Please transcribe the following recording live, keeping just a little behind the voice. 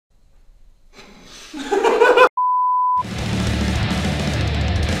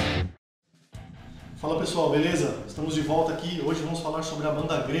Fala pessoal, beleza? Estamos de volta aqui. Hoje vamos falar sobre a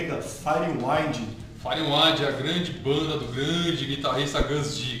banda grega Firewind. Firewind é a grande banda do grande guitarrista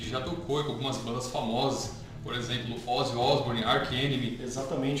Gus G, que já tocou com algumas bandas famosas, por exemplo, Ozzy Osbourne, Arch Enemy.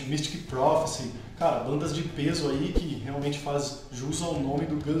 Exatamente, Mystic Prophecy. Cara, bandas de peso aí que realmente faz jus ao nome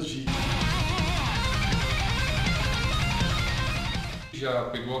do Gus G. Já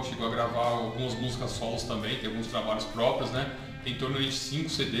chegou a gravar algumas músicas solos também, tem alguns trabalhos próprios, né? Tem em torno de 5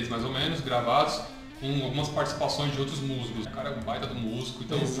 CDs mais ou menos, gravados, com algumas participações de outros músicos. O cara é um baita do músico,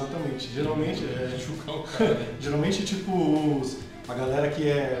 então... Exatamente, geralmente o cara, né? Geralmente tipo a galera que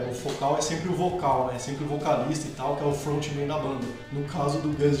é o focal é sempre o vocal, né? Sempre o vocalista e tal, que é o frontman da banda. No caso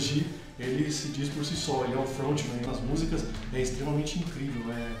do Gus G, ele se diz por si só, ele é o frontman nas músicas, é extremamente incrível,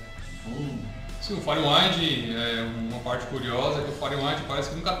 Sim, o Firewind, uma parte curiosa é que o Firewind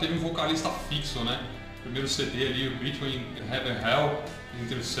parece que nunca teve um vocalista fixo, né? O primeiro CD ali, o Between Heaven and Hell,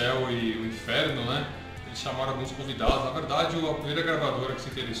 entre o céu e o inferno, né? Eles chamaram alguns convidados. Na verdade, a primeira gravadora que se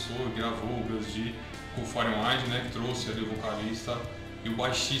interessou e gravou o Gus G com o Firewind, né? Que trouxe ali o vocalista e o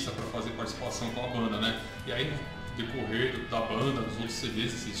baixista para fazer participação com a banda, né? E aí, no decorrer da banda, dos outros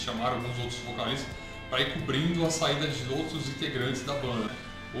CDs, eles chamaram alguns outros vocalistas para ir cobrindo a saída de outros integrantes da banda.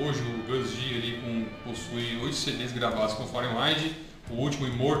 Hoje o Gus G ele possui 8 CDs gravados com o Firewind, o último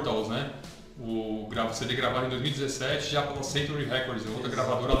Immortals, né? O CD gravado em 2017 já pela Century Records, outra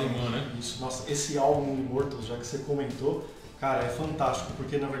gravadora alemã, né? Isso, nossa, esse álbum Immortals, já que você comentou, cara, é fantástico,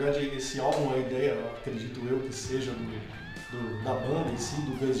 porque na verdade esse álbum, a ideia, acredito eu que seja da banda em si,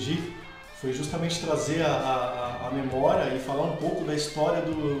 do Gus G, foi justamente trazer a memória e falar um pouco da história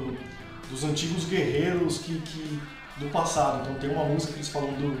dos antigos guerreiros do passado. Então tem uma música que eles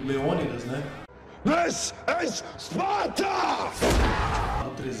falam do Leônidas, né? This is Sparta! Do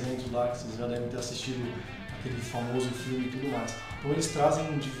 300 lá, que vocês já devem ter assistido aquele famoso filme e tudo mais. Então eles trazem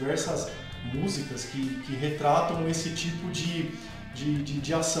diversas músicas que retratam esse tipo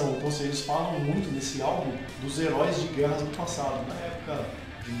de ação. Então eles falam muito nesse álbum dos heróis de guerras do passado, na época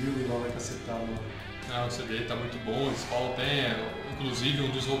de Mil e lá vai cacetado. O CD está muito bom, eles falam, inclusive um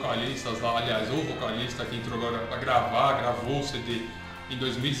dos vocalistas lá, aliás, o vocalista que entrou agora para gravou o CD em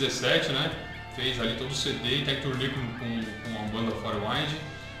 2017, né? Fez ali todo o CD e está em turnê com a banda Firewind.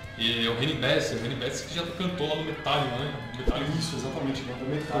 E é o Henning Basse que já cantou lá no Metalium, né? Isso, exatamente, banda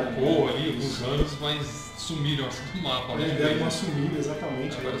Metalium. Tocou ali alguns anos, mas sumiram assim do mapa, né? Deram uma sumida,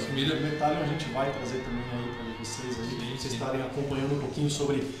 exatamente. Agora sumida. O Metalium a gente vai trazer também aí para vocês, para vocês estarem acompanhando um pouquinho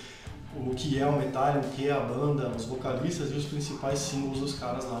sobre o que é o Metalium, o que é a banda, os vocalistas e os principais símbolos dos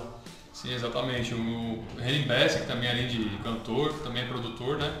caras lá. Sim, exatamente. O Henning Basse, que também além de cantor, também é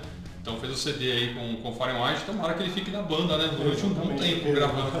produtor, né? Então fez o CD aí com o Firewind, tomara que ele fique na banda, né? Durante um bom tempo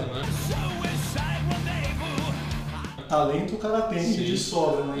gravando, né? Talento o cara tem de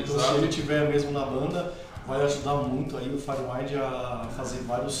sobra, né? Então Exato. se ele tiver mesmo na banda, vai ajudar muito aí o Firewind a fazer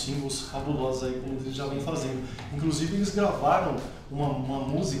vários símbolos fabulosos aí, como eles já vem fazendo. Inclusive eles gravaram uma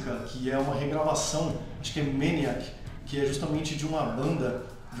música que é uma regravação, acho que é Maniac, que é justamente de uma banda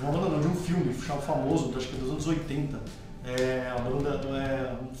não, de um filme famoso, acho que é dos anos 80. A banda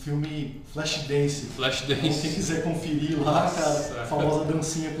um filme Flashdance. Flashdance. Então, quem quiser conferir lá, cara, a famosa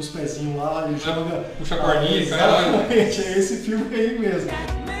dancinha com os pezinhos lá, ele joga. Puxa a corninha, caralho. Exatamente, é esse filme aí mesmo.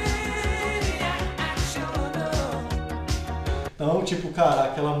 Então, tipo, cara,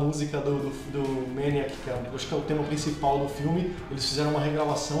 aquela música do Maniac, que acho que é o tema principal do filme, eles fizeram uma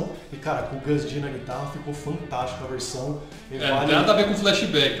regravação e, cara, com o Gus G na guitarra ficou fantástica a versão. Não tem nada a ver com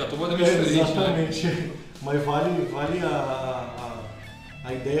flashback, tá totalmente diferente. Exatamente. Né? Mas vale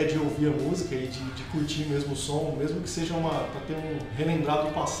a ideia de ouvir a música e de curtir mesmo o som, mesmo que seja para ter relembrado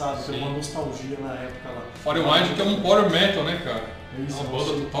do passado, ter uma nostalgia na época lá. Firewind que é um power metal, né, cara? Isso, é uma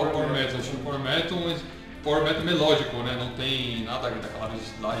banda total power metal. Acho que power metal, mas power metal melódico, né? Não tem nada daquela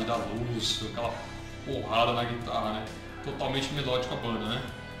velocidade da luz, aquela porrada na guitarra, né? Totalmente melódico a banda, né?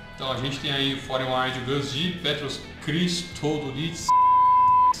 Então a gente tem aí Firewind, Gus G, Petros, Christodoulidis.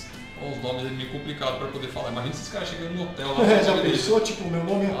 Os nomes é meio complicado para poder falar. Imagina esses caras chegando no hotel lá. Já pensou, tipo, meu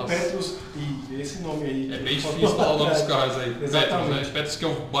nome é Petros e esse nome aí. É bem difícil falar o nome dos caras aí. Exatamente. Petros, né? Petros que é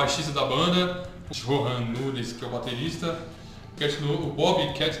o baixista da banda, o Johan Nunez que é o baterista, o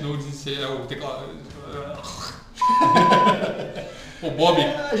Bob Katsionis é o teclado. O Bob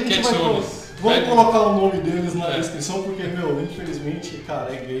Katsionis. Vamos colocar o nome deles na descrição porque, infelizmente,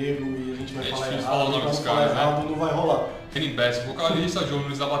 cara, é grego e a gente vai falar errado. Falar o nome dos caras, né? Não vai rolar. Henning Basse, vocalista, Johan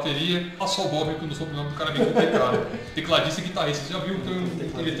Nunez da bateria, só o Bob que no sobrenome do cara é bem complicado. Tecladista e guitarrista. Você já viu? Tem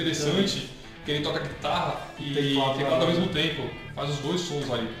um interessante que ele toca guitarra e teclado ao mesmo tempo. faz os dois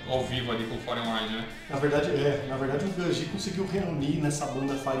sons aí, ao vivo ali com o Firewind, né? Na verdade o Gugi conseguiu reunir nessa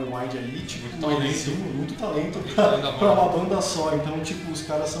banda Firewind aí, tipo, muito talento pra uma banda só. Então, tipo, os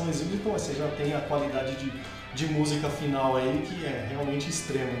caras são exímios, então você já tem a qualidade de música final aí que é realmente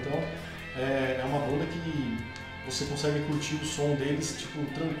extrema. Então, é uma banda que você consegue curtir o som deles, tipo,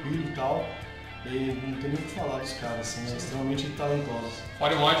 tranquilo e tal. E não tem nem o que falar dos caras, são extremamente talentosos.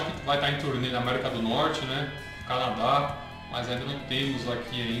 Firewind que vai estar em turnê na América do Norte, né? Canadá, mas ainda não temos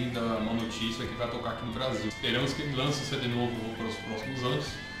aqui ainda uma notícia que vai tocar aqui no Brasil. Esperamos que ele lance o CD novo para os próximos anos.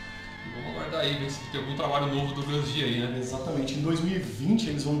 E vamos aguardar aí, ver se tem algum trabalho novo do Gugi aí, né? Exatamente. Em 2020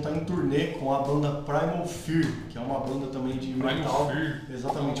 eles vão estar em turnê com a banda Primal Fear, que é uma banda também de metal. Fear.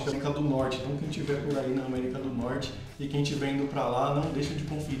 Exatamente, América do Norte. Então quem estiver por aí na América do Norte e quem estiver indo para lá, não deixa de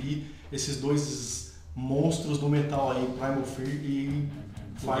conferir esses dois monstros do metal aí, Primal Fear e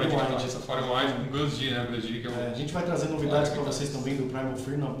Firewind. Essa Firewind com o Gugi, né? Gugi, que a gente vai trazer novidades para vocês também do Primal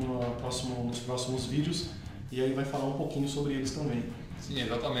Fear nos próximos vídeos e aí vai falar um pouquinho sobre eles também. Sim,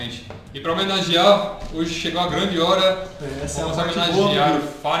 exatamente. E para homenagear, hoje chegou a grande hora. Vamos homenagear o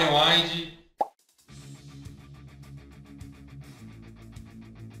Firewind.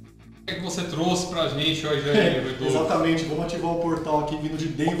 O que é que você trouxe pra gente hoje aí, Edu? Exatamente, vamos ativar o portal aqui vindo de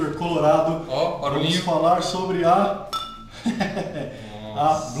Denver, Colorado. Ó, barulhinho. Vamos falar sobre a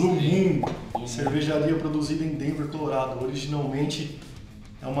Blue Moon, cervejaria produzida em Denver, Colorado. Originalmente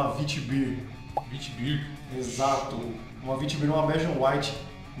é uma witbeer. Witbeer? Exato. Uma witbeer é uma Belgian White.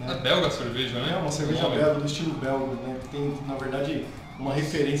 Né? É belga a cerveja, né? É uma cerveja belga, do estilo belga. Né? Tem, na verdade, uma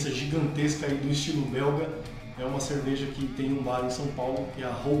referência gigantesca aí do estilo belga. É uma cerveja que tem um bar em São Paulo, que é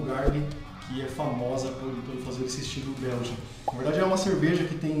a Hoegaarden, que é famosa por fazer esse estilo belga. Na verdade é uma cerveja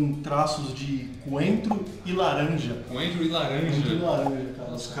que tem traços de coentro e laranja. Coentro e laranja? Coentro e laranja,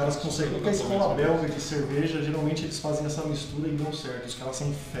 cara. Os caras conseguem. Porque a escola belga de cerveja, geralmente eles fazem essa mistura e dão certo. Os caras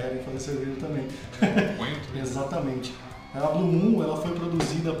são fera em fazer cerveja também. Coentro? Exatamente. A Blue Moon ela foi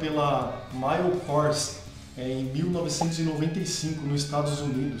produzida pela Mile Coors em 1995 nos Estados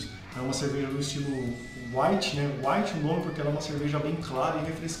Unidos. É uma cerveja do estilo White, né? White o nome porque ela é uma cerveja bem clara e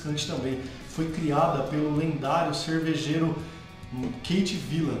refrescante também. Foi criada pelo lendário cervejeiro Kate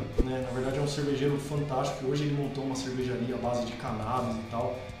Villa, né? Na verdade é um cervejeiro fantástico. Hoje ele montou uma cervejaria à base de cannabis e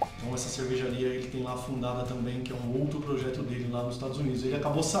tal. Então essa cervejaria ele tem lá fundada também, que é um outro projeto dele lá nos Estados Unidos. Ele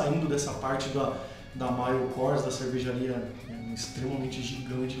acabou saindo dessa parte da Mile Coors, da cervejaria extremamente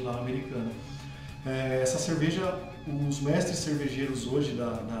gigante lá americana. Essa cerveja, os mestres cervejeiros hoje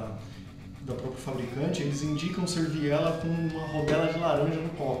da própria fabricante, eles indicam servir ela com uma rodela de laranja no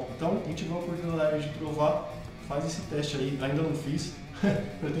copo. Então, quem tiver a oportunidade de provar, faz esse teste aí. Ainda não fiz,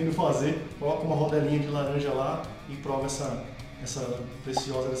 pretendo fazer. Coloca uma rodelinha de laranja lá e prova essa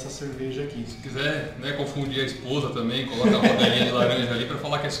preciosa dessa cerveja aqui. Se quiser, né, confundir a esposa também, coloca a rodelinha de laranja ali para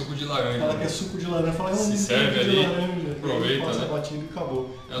falar que é suco de laranja. Fala que é suco de laranja, fala se serve ali, laranja, aproveita, passa né? batido e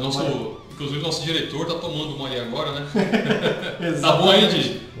acabou. Inclusive o nosso diretor tá tomando uma ali agora, né? Exatamente. Tá bom aí,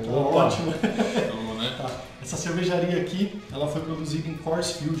 Di? Ótimo. Então, né? Tá. Essa cervejaria aqui, ela foi produzida em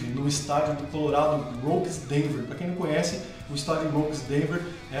Coors Field, no estádio do Colorado Rockies Denver. Para quem não conhece, o estádio Rockies Denver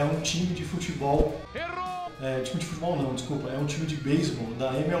é um time de futebol. Time de futebol não, desculpa, é um time de beisebol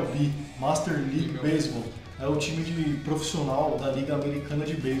da MLB, Master League Baseball. É o time de profissional da Liga Americana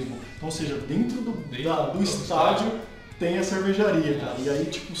de Beisebol. Então, ou seja, dentro do estádio tem a cervejaria, cara. E aí,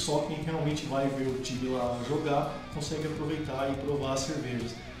 tipo, só quem realmente vai ver o time lá jogar consegue aproveitar e provar as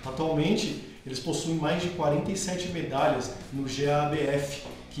cervejas. Atualmente, eles possuem mais de 47 medalhas no GABF,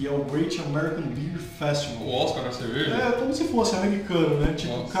 que é o Great American Beer Festival. O Oscar da cerveja? É como se fosse americano, né?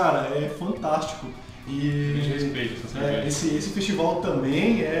 Tipo, nossa, cara, é fantástico. E respeito essa cerveja. Esse festival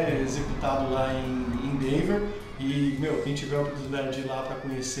também é executado lá em Denver. E, quem tiver a oportunidade de ir lá para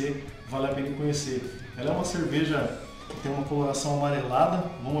conhecer, vale a pena conhecer. Ela é uma cerveja que tem uma coloração amarelada.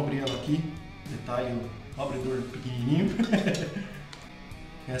 Vamos abrir ela aqui. Detalhe, o abridor pequenininho.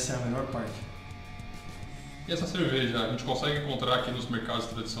 Essa é a melhor parte. E essa cerveja, a gente consegue encontrar aqui nos mercados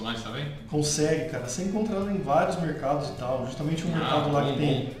tradicionais também? Consegue, cara. Você encontra ela em vários mercados e tal. Justamente um mercado lá que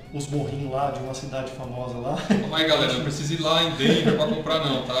tem os morrinhos lá, de uma cidade famosa lá. Calma aí, galera. Não precisa ir lá em Denver para comprar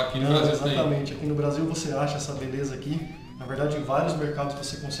não, tá? Aqui no Brasil tem. Exatamente. Aqui no Brasil você acha essa beleza aqui. Na verdade, em vários mercados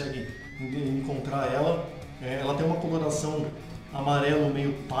você consegue encontrar ela. Ela tem uma coloração amarelo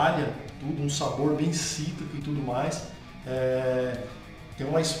meio palha, tudo, um sabor bem cítrico e tudo mais. Tem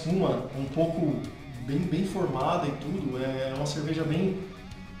uma espuma um pouco bem formada e tudo. É uma cerveja bem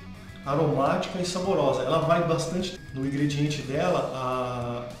aromática e saborosa. Ela vai bastante no ingrediente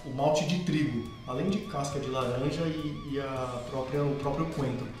dela o malte de trigo, além de casca de laranja e o próprio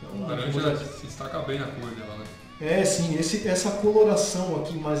coentro. A laranja se destaca bem na cor dela, né? É, sim, essa coloração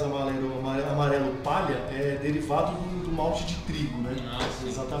aqui mais amarelo palha é derivado do malte de trigo, né?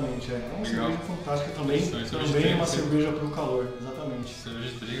 Exatamente, é uma cerveja fantástica também, também é uma cerveja para o calor, exatamente. Cerveja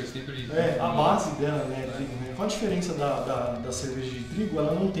de trigo é sempre... a base dela, né, é trigo, né? Qual a diferença da cerveja de trigo?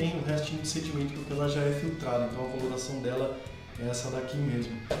 Ela não tem um restinho de sedimento porque ela já é filtrada, então a coloração dela é essa daqui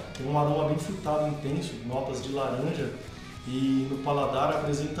mesmo. Tem um aroma bem frutado, intenso, notas de laranja e no paladar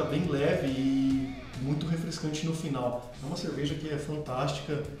apresenta bem leve e muito refrescante no final. É uma cerveja que é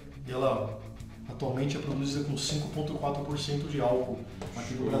fantástica e ela atualmente é produzida com 5,4% de álcool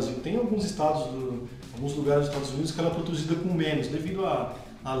aqui no Brasil. Tem alguns estados, alguns lugares dos Estados Unidos que ela é produzida com menos, devido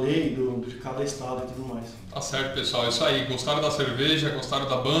à lei de cada estado e tudo mais. Tá certo, pessoal, é isso aí. Gostaram da cerveja, gostaram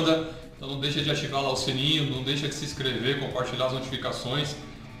da banda? Então não deixa de ativar lá o sininho, não deixa de se inscrever, compartilhar as notificações,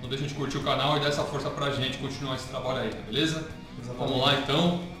 não deixa de curtir o canal e dar essa força pra gente continuar esse trabalho aí, beleza? Exatamente. Vamos lá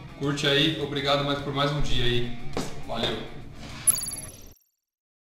então. Curte aí, obrigado por mais um dia aí. Valeu!